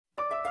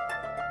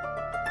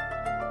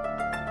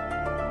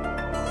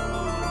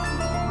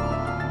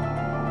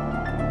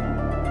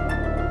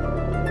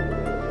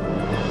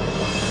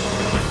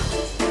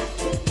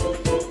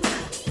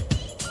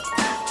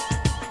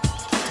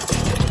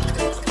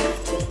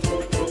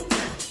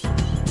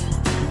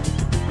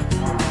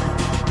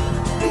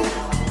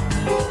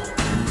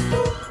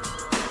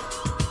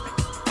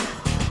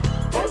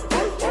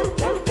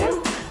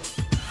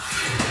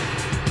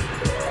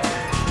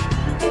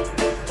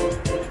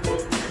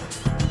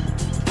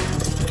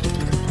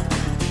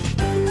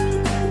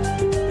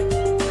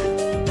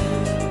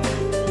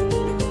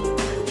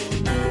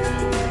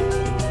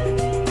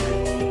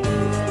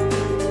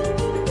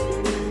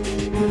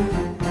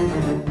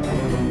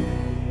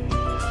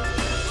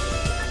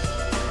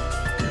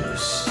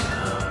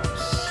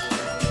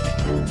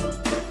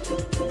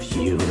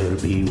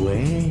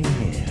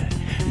beware.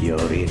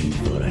 You're in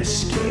for a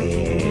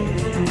scare.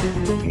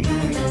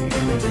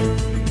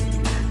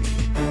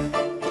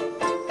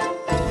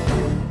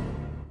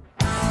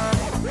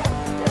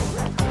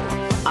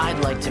 I'd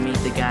like to meet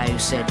the guy who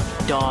said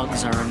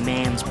dogs are a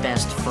man's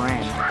best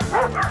friend.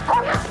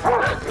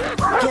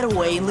 Get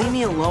away, leave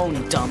me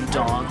alone, dumb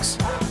dogs.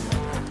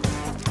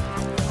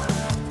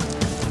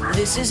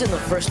 This isn't the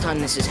first time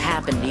this has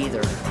happened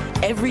either.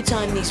 Every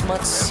time these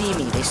mutts see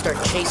me, they start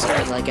chasing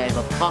me like I have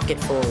a pocket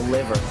full of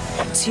liver.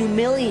 It's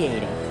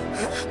humiliating.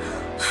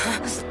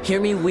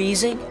 Hear me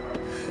wheezing?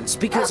 It's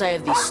because I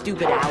have these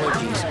stupid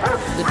allergies.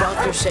 The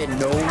doctor said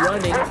no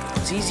running.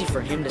 It's easy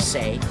for him to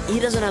say. He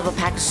doesn't have a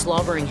pack of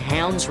slobbering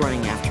hounds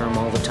running after him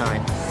all the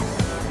time.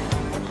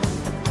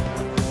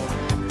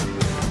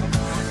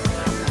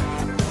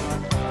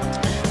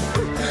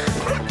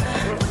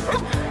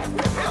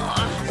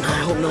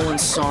 I hope no one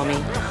saw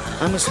me.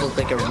 I must look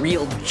like a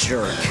real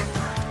jerk.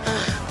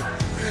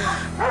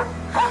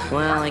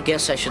 Well, I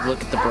guess I should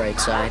look at the bright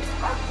side.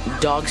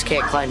 Dogs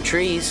can't climb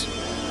trees.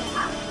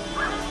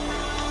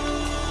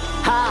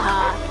 Ha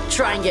ha!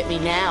 Try and get me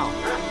now.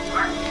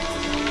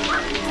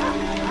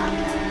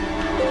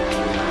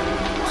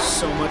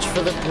 So much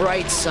for the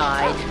bright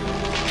side.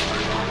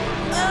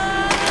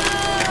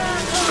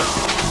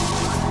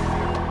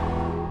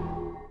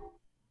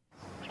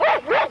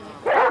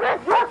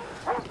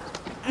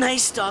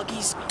 Nice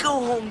doggies. Go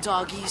home,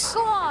 doggies.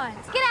 Go on,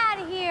 let's get out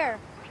of here.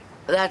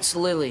 That's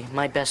Lily,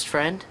 my best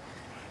friend.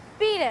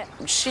 Beat it.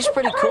 She's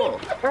pretty cool,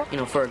 you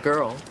know, for a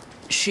girl.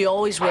 She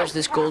always wears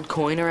this gold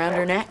coin around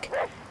her neck,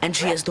 and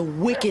she has the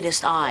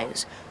wickedest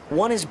eyes.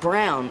 One is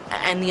brown,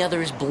 and the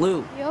other is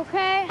blue. You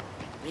okay?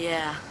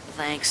 Yeah,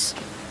 thanks.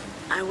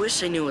 I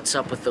wish I knew what's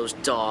up with those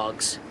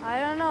dogs. I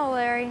don't know,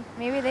 Larry.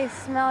 Maybe they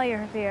smell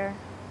your fear.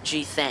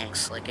 Gee,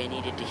 thanks, like I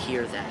needed to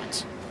hear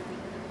that.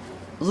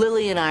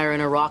 Lily and I are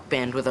in a rock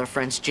band with our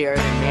friends Jared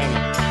and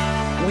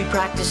Manny. We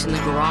practice in the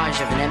garage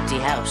of an empty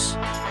house.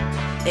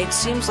 It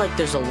seems like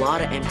there's a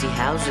lot of empty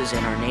houses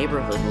in our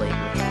neighborhood lately.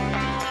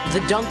 The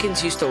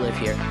Duncans used to live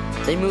here.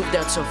 They moved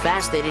out so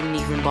fast they didn't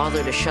even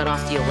bother to shut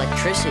off the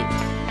electricity.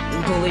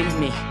 Believe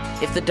me,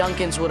 if the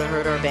Duncans would have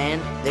heard our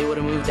band, they would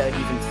have moved out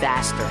even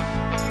faster.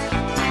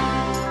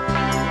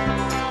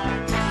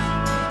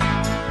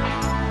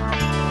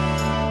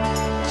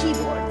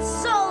 Keyboard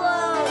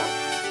solo!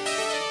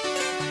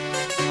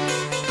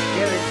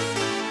 Jared.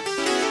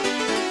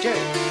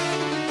 Jared.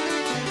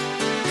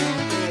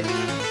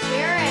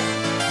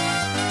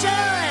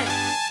 Jared!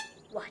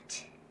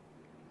 What?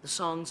 The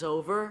song's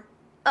over?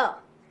 Oh,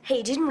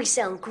 hey, didn't we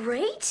sound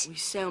great? We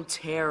sound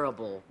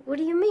terrible. What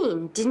do you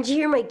mean? Didn't you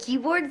hear my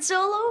keyboard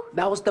solo?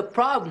 That was the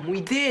problem.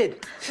 We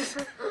did.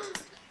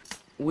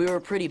 We were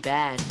pretty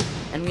bad,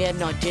 and we had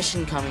an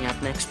audition coming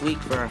up next week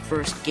for our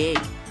first gig.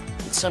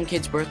 It's some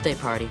kid's birthday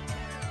party.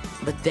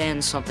 But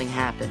then something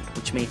happened,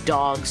 which made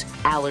dogs,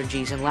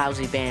 allergies, and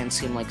lousy bands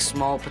seem like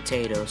small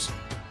potatoes.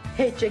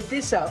 Hey, check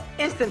this out.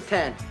 Instant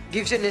 10.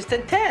 Gives you an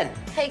instant 10.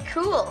 Hey,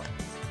 cool.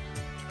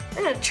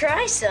 I'm gonna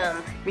try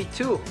some. Me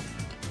too.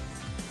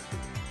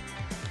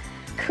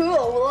 Cool,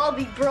 we'll all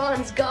be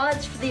bronze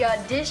gods for the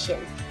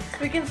audition.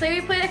 We can say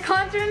we played a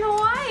concert in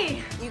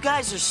Hawaii. You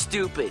guys are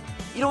stupid.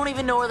 You don't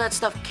even know where that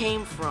stuff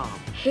came from.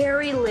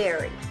 Harry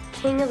Larry,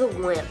 King of the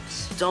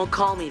Wimps. Don't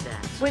call me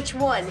that. Which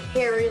one,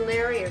 Harry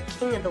Larry or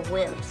King of the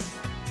Wimps?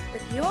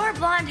 With your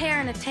blonde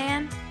hair and a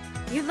tan,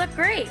 you'd look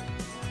great.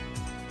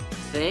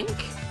 Think?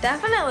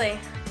 Definitely.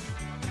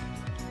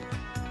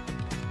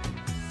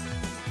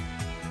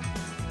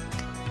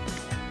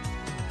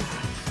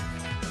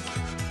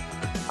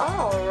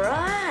 All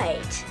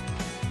right.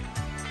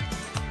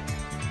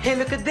 Hey,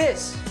 look at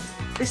this.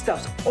 This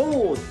stuff's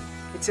old.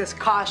 It says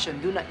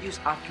caution, do not use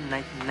after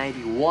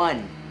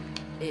 1991.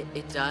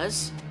 It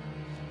does?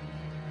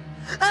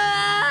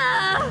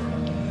 Ah!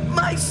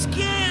 My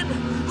skin!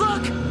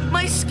 Look!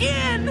 My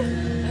skin!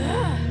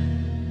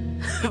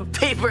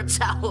 Paper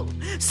towel.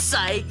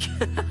 Psych.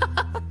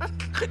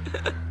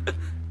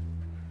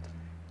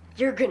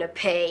 You're gonna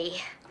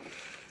pay.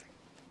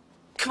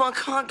 Come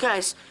on,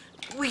 guys.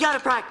 We gotta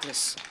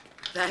practice.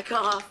 Back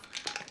off.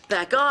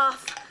 Back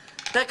off.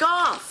 Back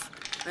off.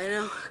 I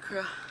know.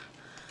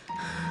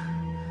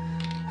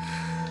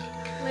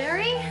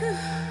 Larry?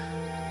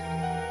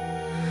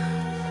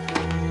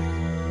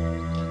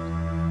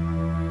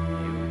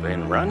 You've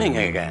been running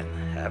again,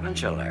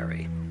 haven't you,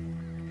 Larry?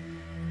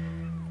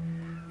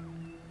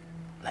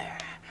 There.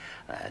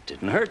 That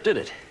didn't hurt, did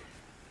it?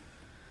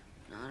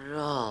 Not at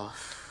all.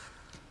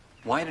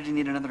 Why did he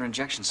need another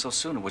injection so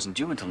soon? It wasn't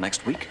due until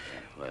next week.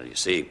 Well, you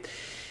see,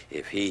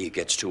 if he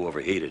gets too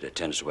overheated, it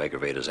tends to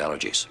aggravate his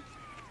allergies.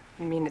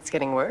 You mean it's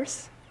getting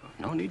worse?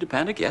 No need to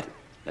panic yet.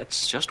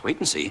 Let's just wait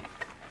and see.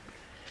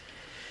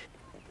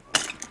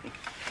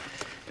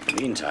 In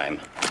the meantime,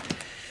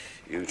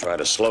 you try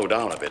to slow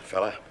down a bit,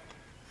 fella.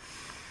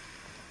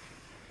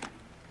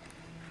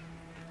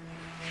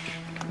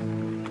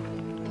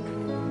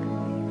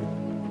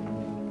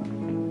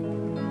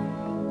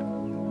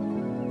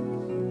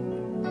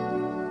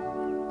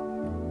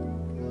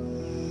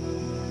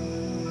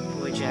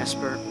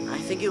 Jasper. I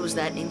think it was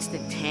that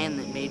instant tan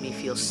that made me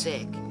feel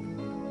sick.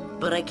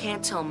 But I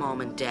can't tell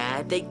Mom and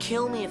Dad. They'd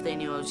kill me if they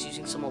knew I was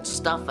using some old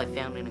stuff I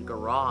found in a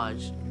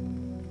garage.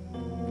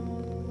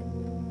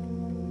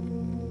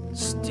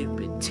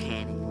 Stupid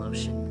tanning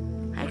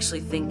lotion. I actually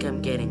think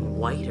I'm getting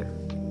whiter.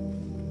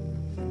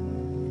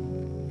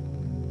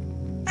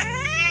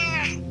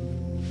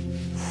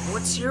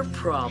 What's your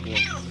problem?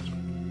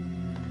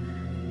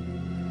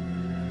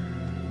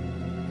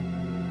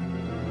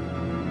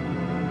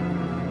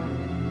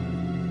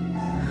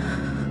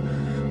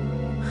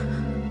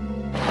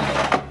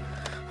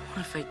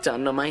 What have I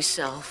done to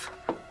myself?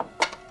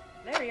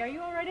 Larry, are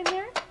you all right in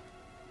there?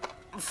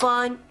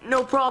 Fine,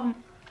 no problem.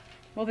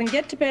 Well, then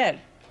get to bed.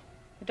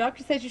 The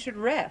doctor says you should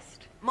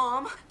rest.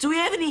 Mom, do we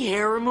have any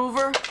hair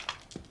remover?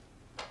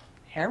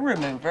 Hair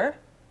remover?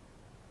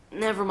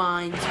 Never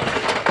mind.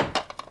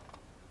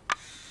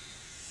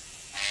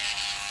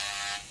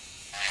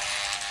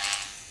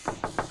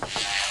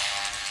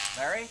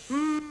 Larry?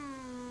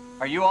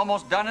 Are you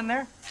almost done in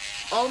there?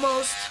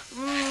 Almost.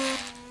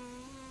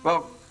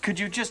 Well, could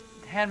you just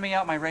hand me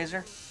out my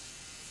razor?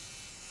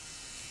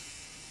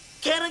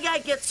 Can a guy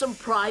get some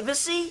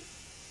privacy?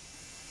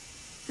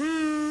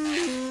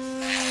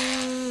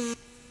 Jeez.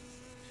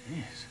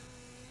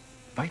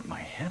 Bite my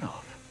head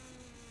off.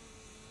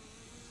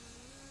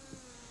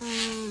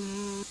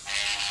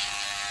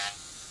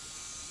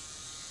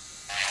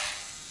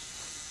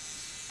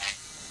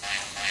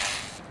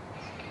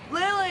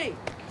 Lily!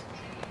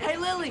 Hey,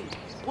 Lily!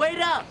 Wait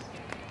up!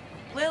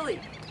 Lily!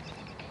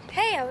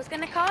 Hey, I was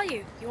gonna call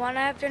you. You wanna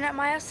have dinner at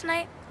my house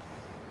tonight?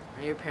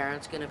 Are your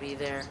parents gonna be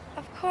there?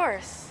 Of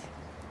course.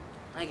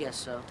 I guess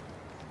so.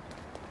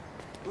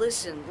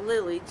 Listen,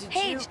 Lily, did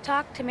Hey, you... did you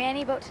talk to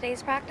Manny about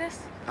today's practice?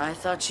 I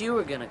thought you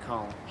were gonna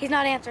call him. He's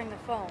not answering the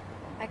phone.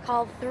 I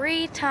called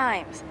 3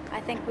 times.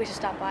 I think we should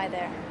stop by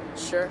there.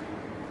 Sure.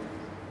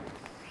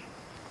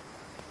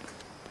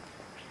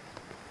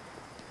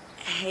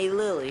 Hey,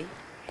 Lily,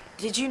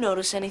 did you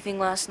notice anything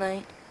last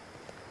night?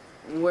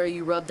 Where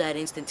you rubbed that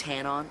instant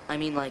tan on? I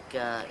mean, like,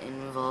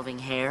 involving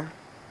hair?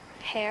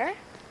 Hair?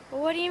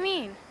 Well, what do you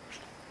mean?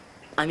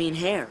 I mean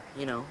hair,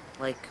 you know,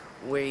 like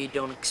where you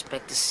don't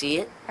expect to see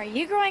it. Are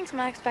you growing some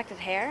unexpected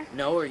hair?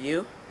 No, are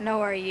you?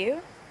 No, are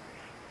you?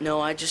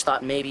 No, I just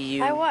thought maybe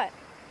you... I what?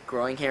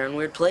 Growing hair in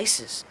weird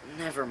places.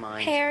 Never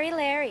mind. Hairy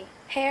Larry.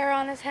 Hair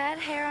on his head,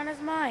 hair on his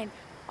mind.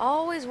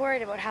 Always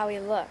worried about how he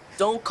looks.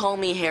 Don't call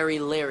me Hairy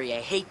Larry. I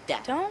hate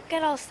that. Don't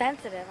get all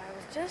sensitive. I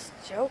was just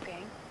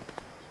joking.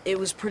 It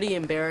was pretty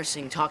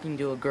embarrassing talking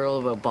to a girl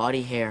about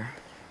body hair,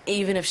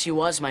 even if she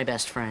was my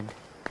best friend.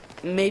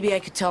 Maybe I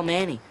could tell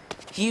Manny.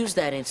 He used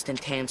that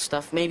instant tan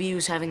stuff. Maybe he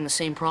was having the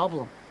same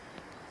problem.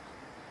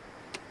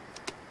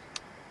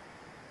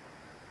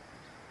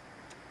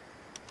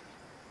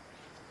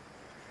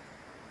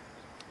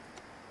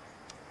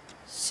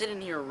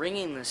 Sitting here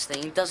ringing this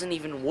thing doesn't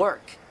even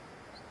work.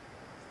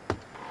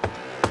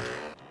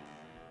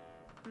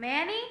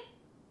 Manny?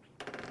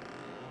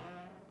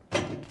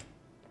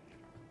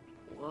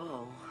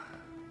 Whoa.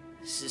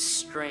 This is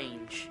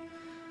strange.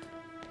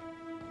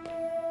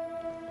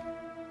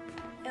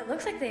 It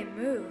looks like they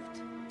moved.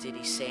 Did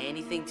he say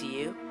anything to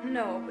you?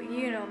 No, but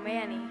you know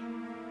Manny.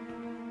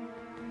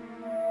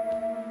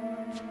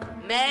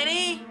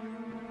 Manny?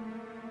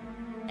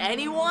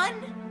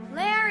 Anyone?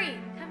 Larry,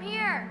 come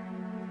here.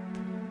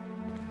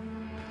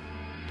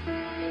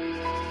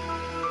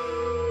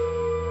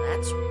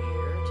 That's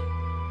weird.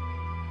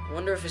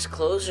 Wonder if his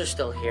clothes are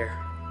still here.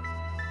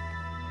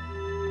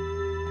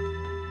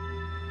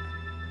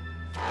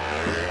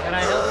 Can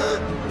I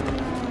help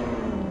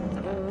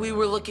you? We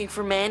were looking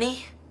for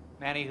Manny.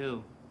 Manny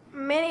who?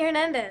 Manny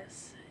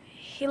Hernandez.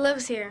 He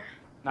lives here.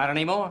 Not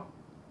anymore.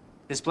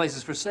 This place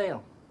is for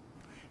sale.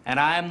 And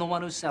I'm the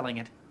one who's selling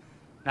it.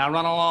 Now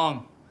run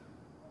along.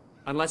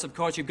 Unless, of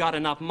course, you've got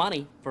enough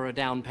money for a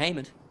down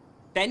payment.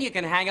 Then you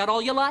can hang out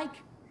all you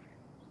like.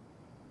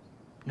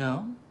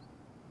 No?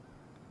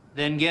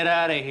 Then get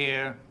out of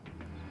here.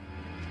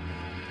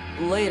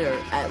 Later,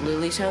 at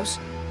Lily's house,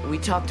 we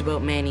talked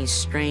about Manny's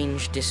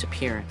strange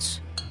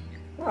disappearance.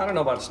 Well, I don't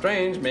know about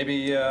strange.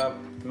 Maybe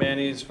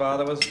Manny's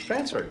father was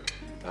transferred.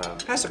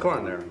 Pass the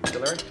corn there, Mr.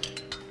 Larry.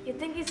 You'd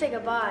think he'd say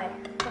goodbye.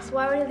 That's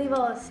why would he leave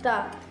all his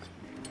stuff?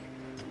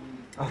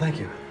 Oh, thank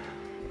you.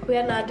 We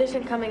had an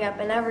audition coming up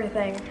and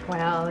everything.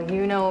 Well,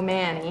 you know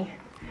Manny.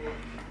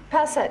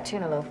 Pass that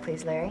tuna loaf,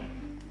 please, Larry.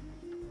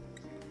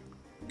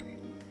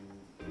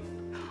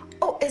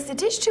 Oh, is the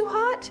dish too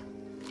hot?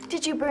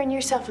 Did you burn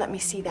yourself? Let me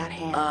see that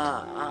hand.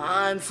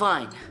 I'm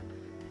fine.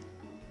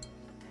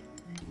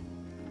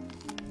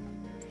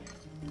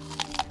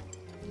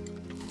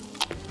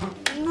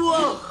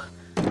 Whoa!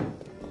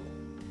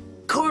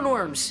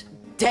 Cornworms.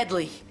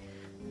 Deadly.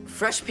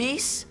 Fresh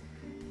piece?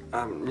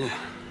 Yeah.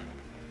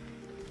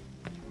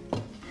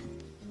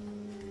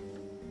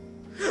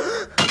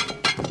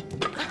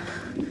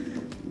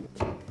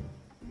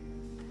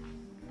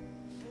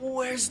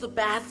 Where's the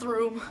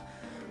bathroom?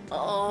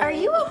 Oh. Are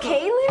you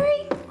okay,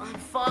 Larry? I'm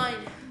fine.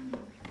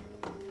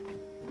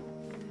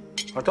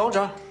 I told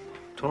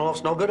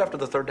Tunnel's no good after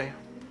the third day.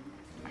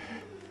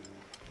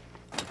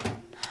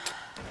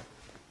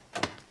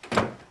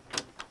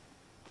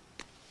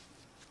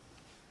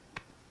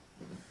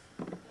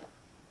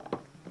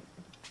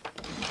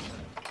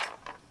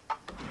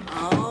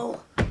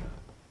 Oh.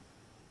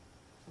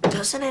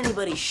 Doesn't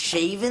anybody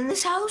shave in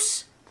this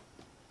house?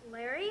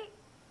 Larry?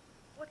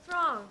 What's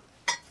wrong?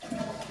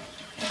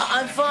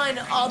 I'm fine.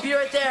 I'll be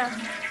right there.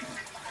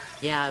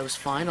 Yeah, I was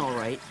fine, all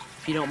right.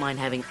 If you don't mind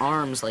having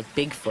arms like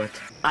Bigfoot.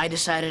 I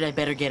decided I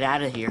better get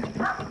out of here.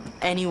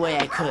 Any way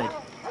I could.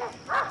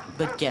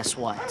 But guess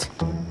what?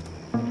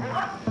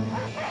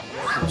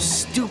 Those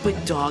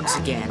stupid dogs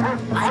again.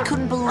 I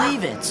couldn't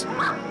believe it.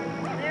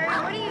 Larry,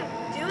 what are you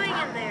doing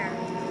in there?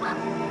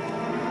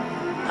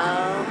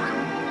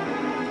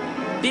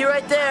 Be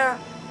right there.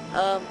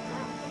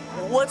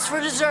 What's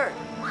for dessert?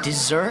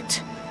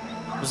 Dessert?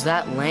 Was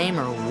that lame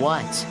or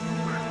what?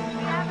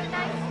 Have a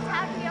nice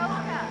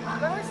tapioca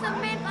or some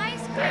mint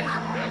ice cream.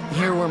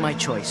 Here were my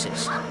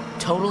choices.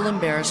 Total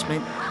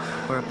embarrassment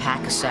or a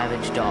pack of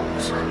savage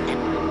dogs.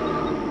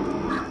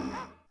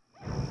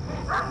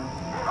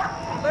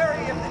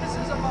 Larry, if this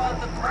is about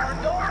the corn,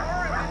 don't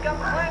worry, we've got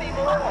plenty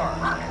more.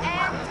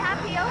 And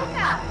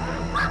tapioca.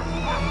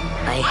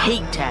 I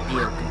hate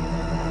tapioca.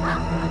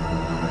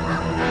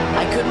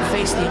 I couldn't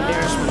face the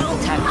embarrassment of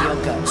the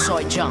tapioca, so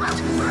I jumped.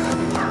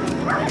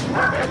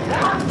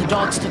 The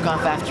dogs took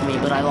off after me,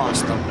 but I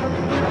lost them.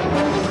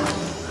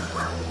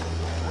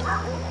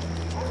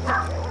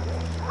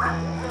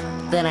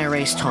 Then I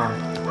raced home.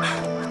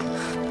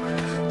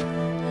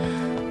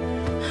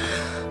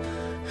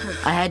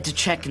 I had to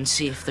check and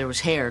see if there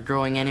was hair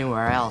growing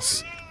anywhere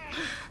else.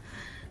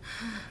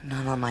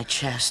 None on my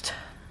chest.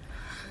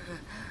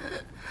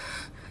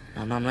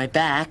 None on my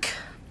back.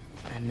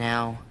 And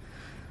now,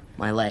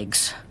 my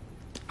legs.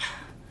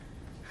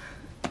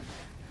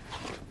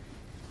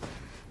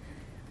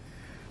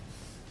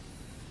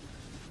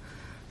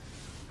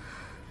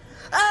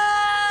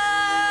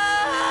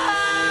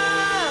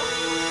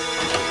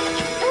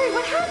 Larry,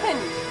 what happened?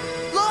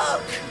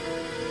 Look!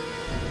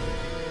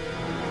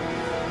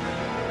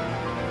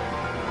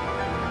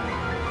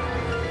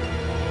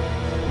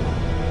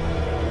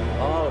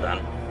 All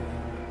done.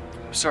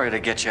 Sorry to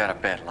get you out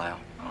of bed, Lyle.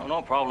 Oh,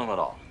 no problem at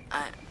all.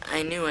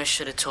 I knew I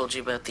should have told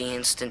you about the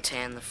instant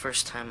tan the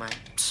first time I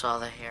saw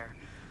the hair.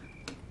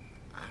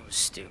 I was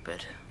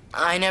stupid.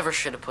 I never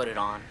should have put it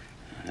on.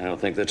 I don't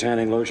think the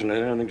tanning lotion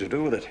had anything to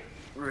do with it.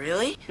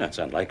 Really? That's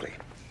unlikely.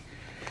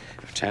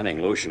 If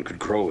tanning lotion could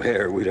grow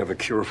hair, we'd have a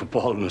cure for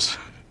baldness.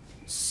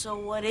 So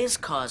what is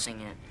causing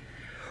it?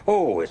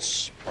 Oh,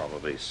 it's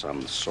probably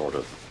some sort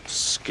of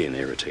skin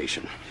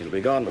irritation. It'll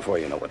be gone before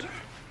you know it.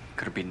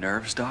 Could it be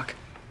nerves, Doc?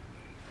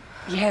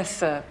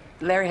 Yes,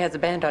 Larry has a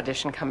band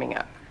audition coming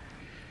up.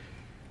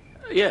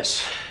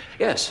 Yes,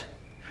 that's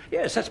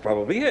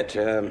probably it.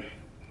 The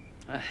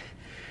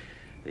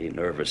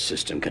nervous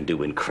system can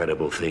do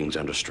incredible things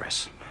under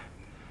stress.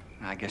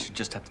 I guess you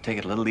just have to take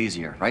it a little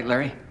easier, right,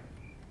 Larry?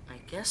 I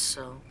guess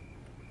so.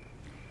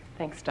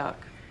 Thanks, Doc.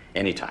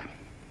 Anytime.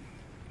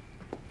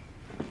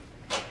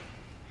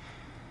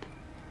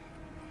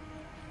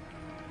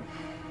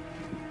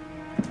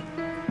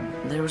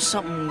 There was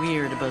something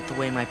weird about the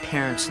way my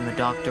parents and the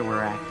doctor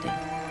were acting.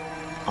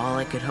 All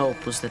I could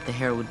hope was that the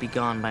hair would be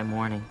gone by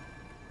morning.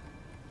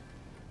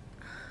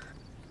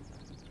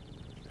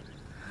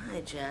 Hi,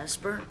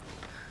 Jasper.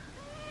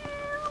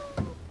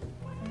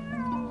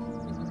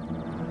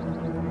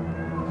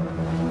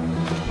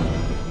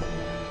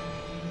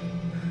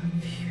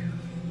 Phew.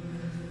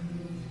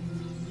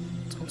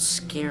 Don't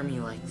scare me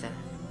like that.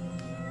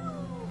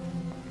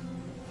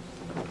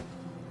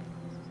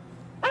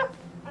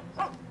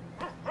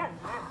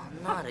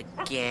 Not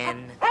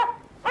again.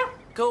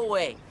 Go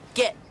away.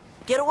 Get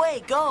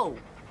away, go!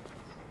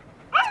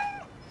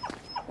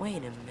 Wait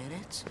a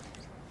minute.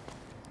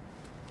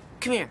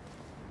 Come here.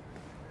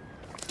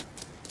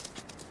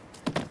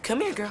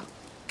 Come here, girl.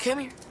 Come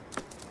here.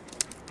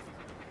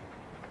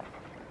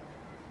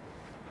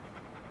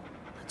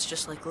 That's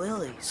just like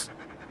Lily's.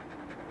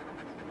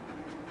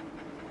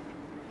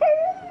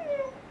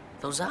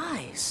 Those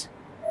eyes.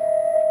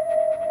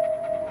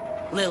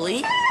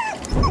 Lily?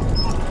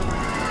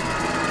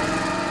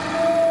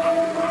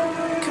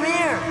 Come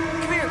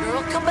here,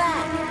 girl, come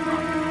back.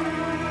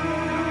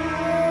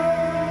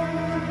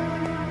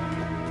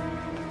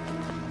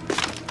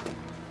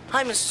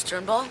 Hi, Mrs.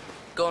 Turnbull.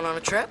 Going on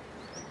a trip?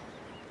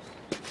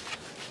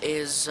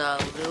 Is,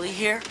 Lily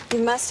here?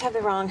 You must have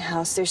the wrong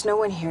house. There's no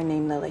one here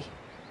named Lily.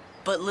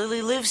 But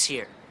Lily lives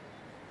here.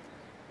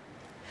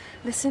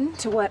 Listen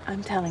to what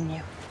I'm telling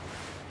you.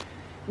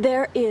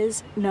 There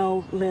is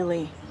no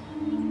Lily.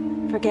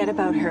 Forget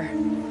about her.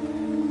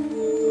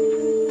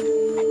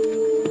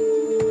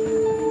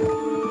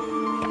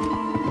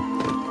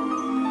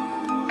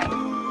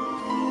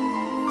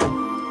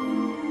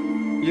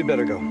 You'd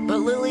better go. But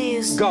Lily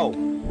is... Go.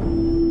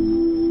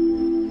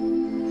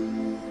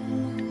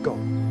 Go.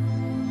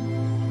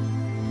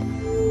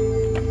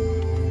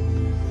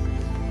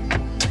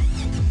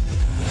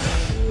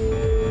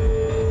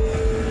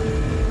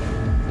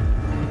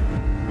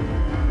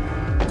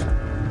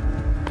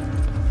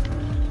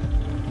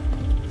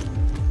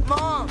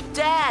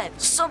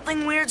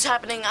 Something weird's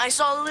happening. I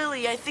saw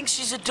Lily. I think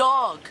she's a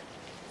dog.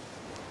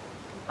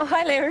 Oh,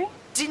 hi, Larry.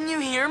 Didn't you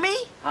hear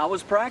me? How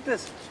was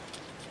practice?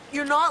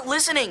 You're not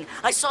listening.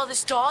 I saw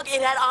this dog.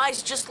 It had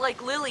eyes just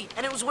like Lily,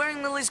 and it was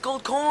wearing Lily's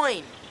gold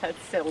coin.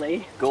 That's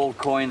silly. Gold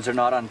coins are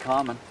not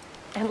uncommon.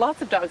 And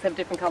lots of dogs have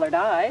different colored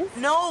eyes.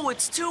 No,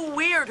 it's too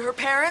weird. Her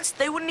parents,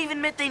 they wouldn't even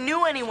admit they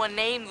knew anyone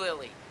named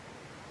Lily.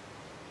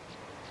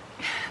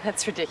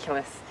 That's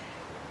ridiculous.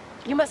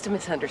 You must have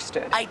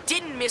misunderstood. I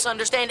didn't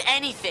misunderstand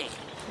anything.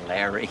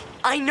 Larry.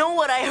 I know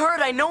what I heard.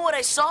 I know what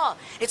I saw.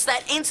 It's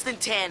that instant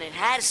tan. It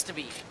has to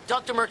be.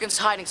 Dr. Merkin's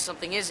hiding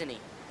something, isn't he?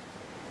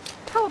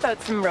 How about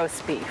some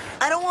roast beef?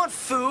 I don't want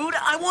food.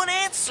 I want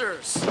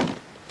answers.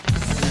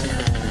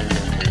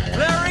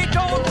 Larry,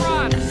 don't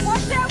run!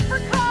 Watch out for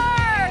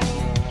cars!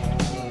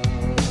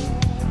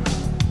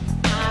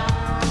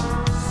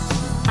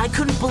 I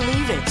couldn't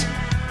believe it.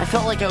 I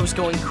felt like I was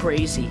going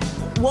crazy.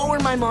 What were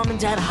my mom and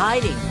dad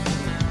hiding?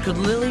 Could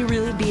Lily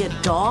really be a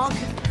dog?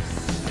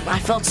 I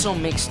felt so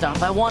mixed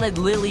up. I wanted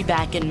Lily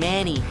back and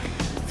Manny.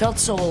 Felt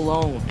so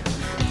alone.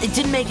 It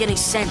didn't make any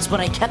sense, but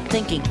I kept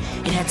thinking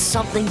it had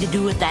something to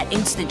do with that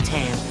instant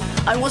tan.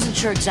 I wasn't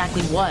sure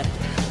exactly what.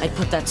 I'd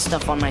put that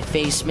stuff on my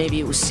face. Maybe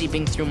it was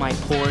seeping through my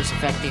pores,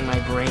 affecting my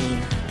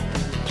brain.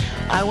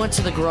 I went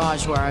to the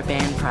garage where our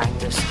band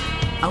practiced.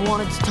 I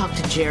wanted to talk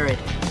to Jared.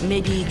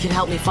 Maybe he could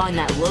help me find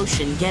that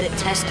lotion, get it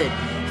tested,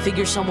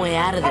 figure some way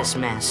out of this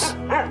mess.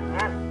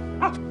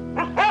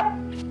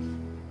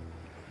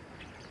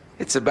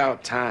 It's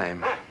about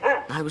time.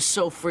 I was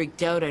so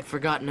freaked out I'd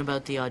forgotten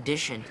about the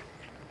audition.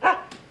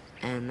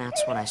 And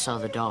that's when I saw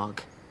the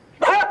dog.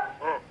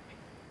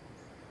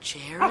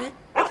 Jared?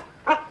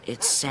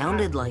 It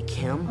sounded like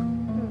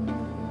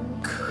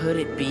him. Could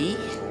it be?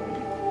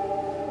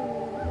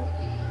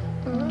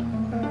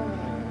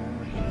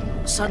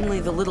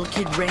 Suddenly, the little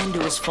kid ran to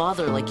his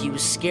father like he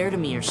was scared of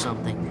me or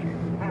something.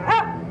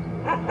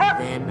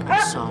 Then I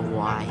saw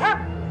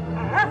why.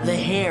 The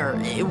hair,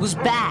 it was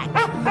back.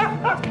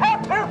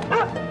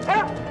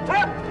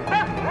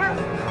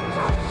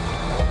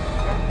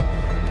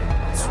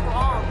 What's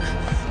wrong?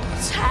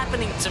 What's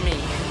happening to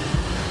me?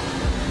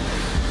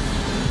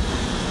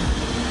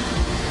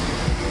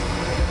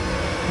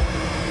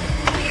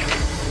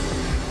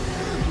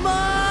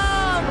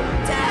 Mom!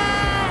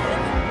 Dad!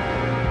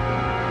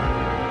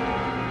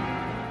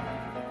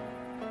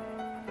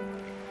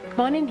 Come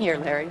on in here,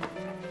 Larry.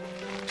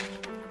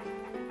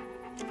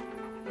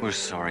 We're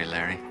sorry,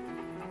 Larry.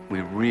 We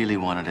really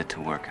wanted it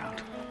to work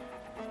out.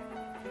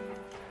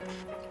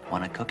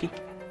 Want a cookie?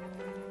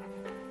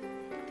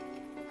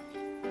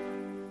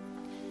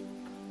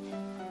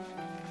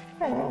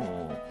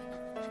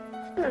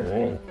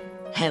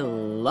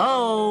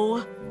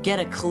 Hello? Get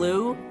a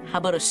clue? How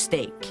about a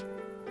steak?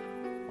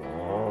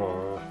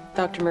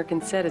 Dr.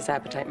 Merkin said his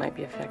appetite might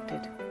be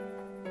affected.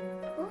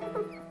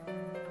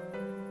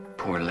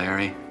 Poor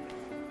Larry.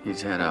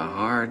 He's had a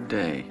hard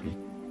day.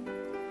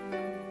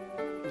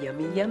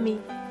 Yummy,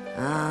 yummy.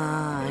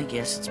 Ah, I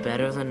guess it's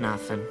better than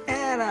nothing.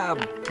 Atta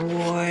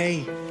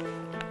boy.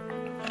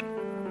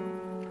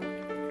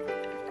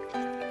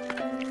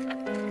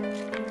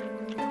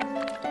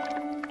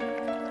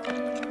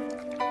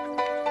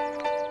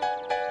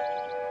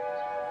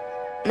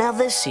 Now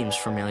this seems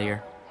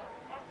familiar.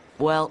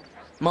 Well,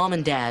 Mom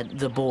and Dad,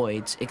 the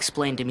Boyds,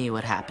 explained to me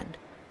what happened.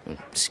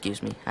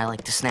 Excuse me, I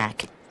like to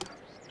snack.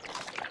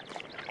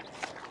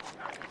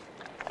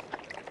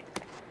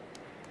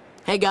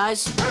 Hey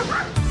guys.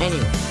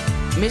 Anyway,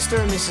 Mr.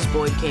 and Mrs.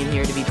 Boyd came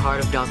here to be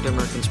part of Dr.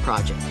 Merkin's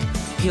project.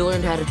 He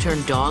learned how to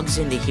turn dogs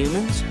into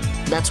humans.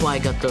 That's why I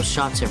got those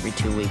shots every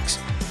 2 weeks.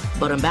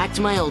 But I'm back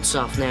to my old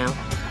self now.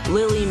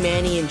 Lily,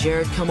 Manny, and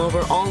Jared come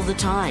over all the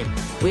time.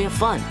 We have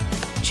fun.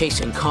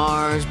 Chasing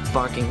cars,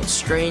 barking at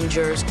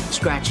strangers,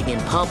 scratching in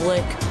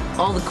public.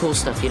 All the cool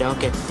stuff you don't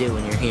get to do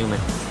when you're human.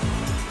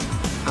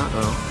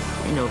 Uh-oh,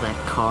 I know that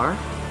car.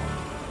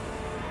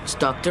 It's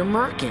Dr.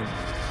 Merkin.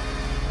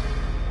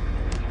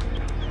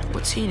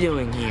 What's he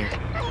doing here?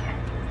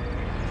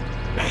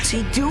 What's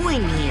he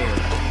doing here?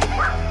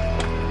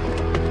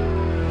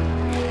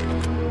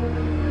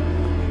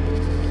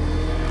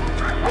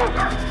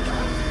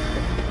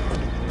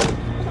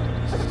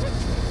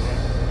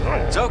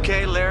 It's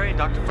okay, Larry.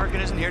 Dr.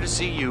 Merkin isn't here to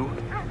see you.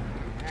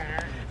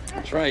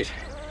 That's right.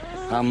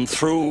 I'm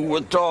through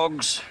with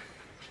dogs.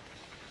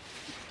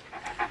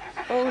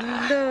 Oh,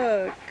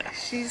 look.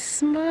 She's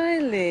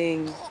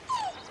smiling.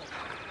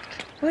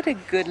 What a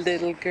good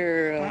little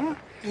girl.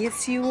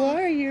 Yes, you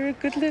are. You're a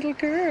good little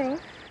girl.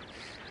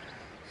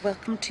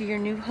 Welcome to your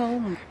new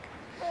home,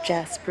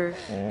 Jasper.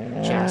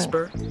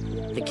 Jasper?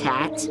 The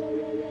cat?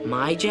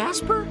 My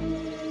Jasper?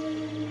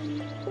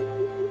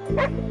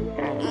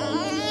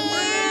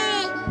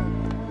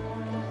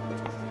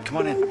 Come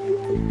on in.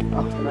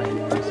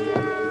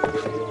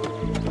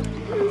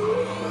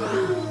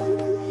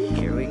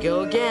 Here we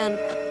go again.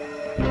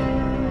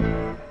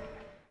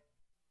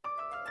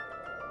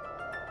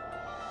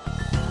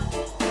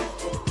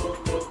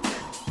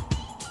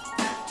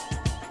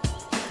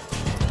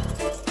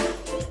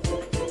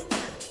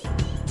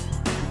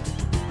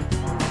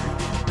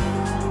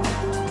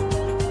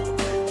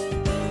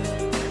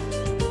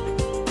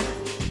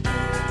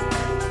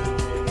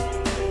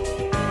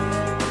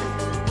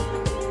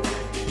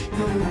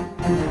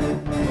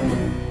 Bye.